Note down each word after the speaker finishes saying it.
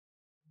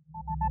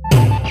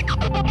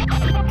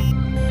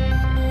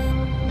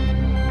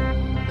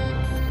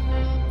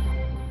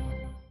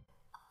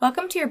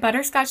Welcome to your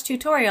Butterscotch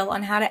tutorial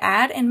on how to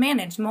add and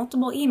manage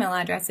multiple email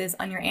addresses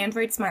on your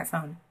Android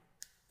smartphone.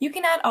 You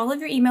can add all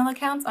of your email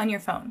accounts on your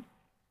phone.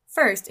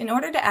 First, in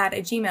order to add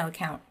a Gmail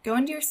account, go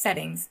into your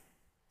settings,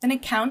 then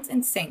Accounts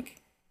and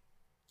Sync.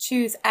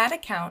 Choose Add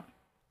Account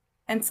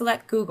and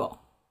select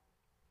Google.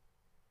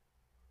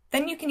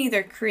 Then you can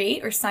either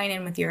create or sign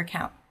in with your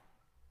account.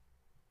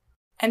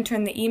 Enter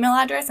in the email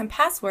address and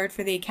password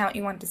for the account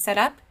you want to set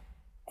up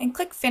and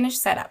click Finish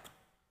Setup.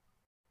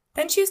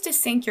 Then choose to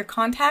sync your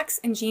contacts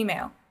and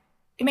Gmail.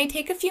 It may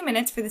take a few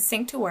minutes for the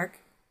sync to work,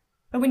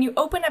 but when you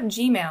open up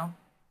Gmail,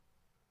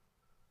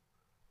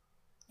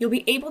 you'll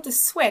be able to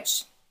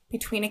switch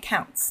between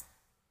accounts.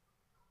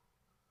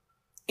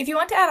 If you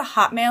want to add a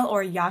Hotmail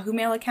or a Yahoo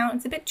Mail account,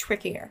 it's a bit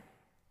trickier.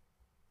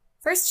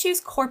 First, choose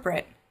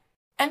Corporate.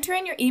 Enter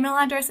in your email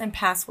address and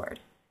password.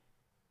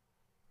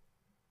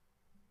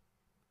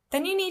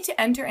 Then you need to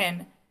enter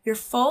in your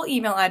full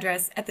email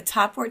address at the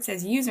top where it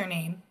says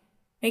username.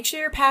 Make sure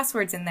your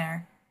password's in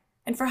there.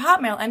 And for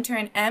Hotmail, enter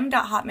in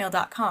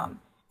m.hotmail.com.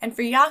 And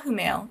for Yahoo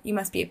Mail, you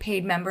must be a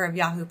paid member of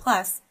Yahoo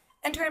Plus.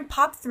 Enter in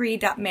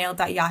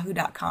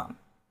pop3.mail.yahoo.com.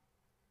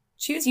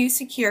 Choose Use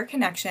Secure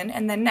Connection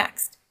and then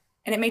Next.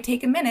 And it may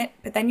take a minute,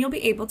 but then you'll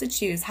be able to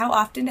choose how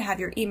often to have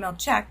your email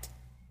checked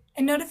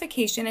and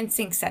notification and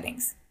sync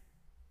settings.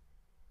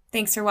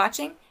 Thanks for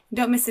watching, and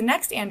don't miss the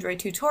next Android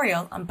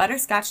tutorial on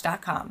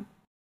Butterscotch.com.